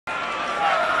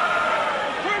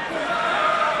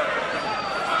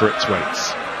Britt's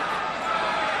waits.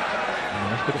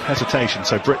 A bit of hesitation,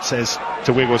 so Britt says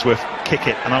to Wigglesworth, kick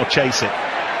it and I'll chase it.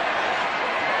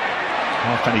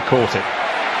 Halfpenny caught it.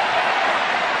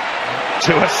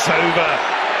 Tuisova.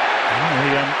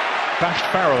 He bashed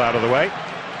Farrell out of the way.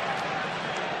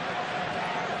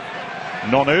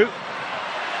 Nonu.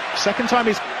 Second time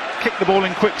he's kicked the ball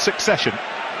in quick succession.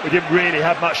 We didn't really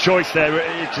have much choice there,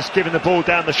 just giving the ball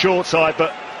down the short side,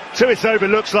 but Tuisova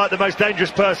looks like the most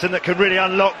dangerous person that can really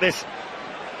unlock this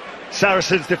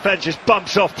Saracens defence. Just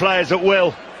bumps off players at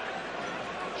will.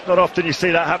 It's not often you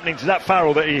see that happening to that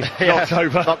Farrell that he knocked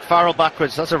over. Knocked Farrell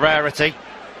backwards, that's a rarity.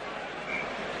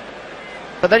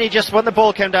 But then when the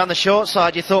ball came down the short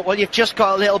side, you thought, well, you've just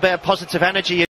got a little bit of positive energy.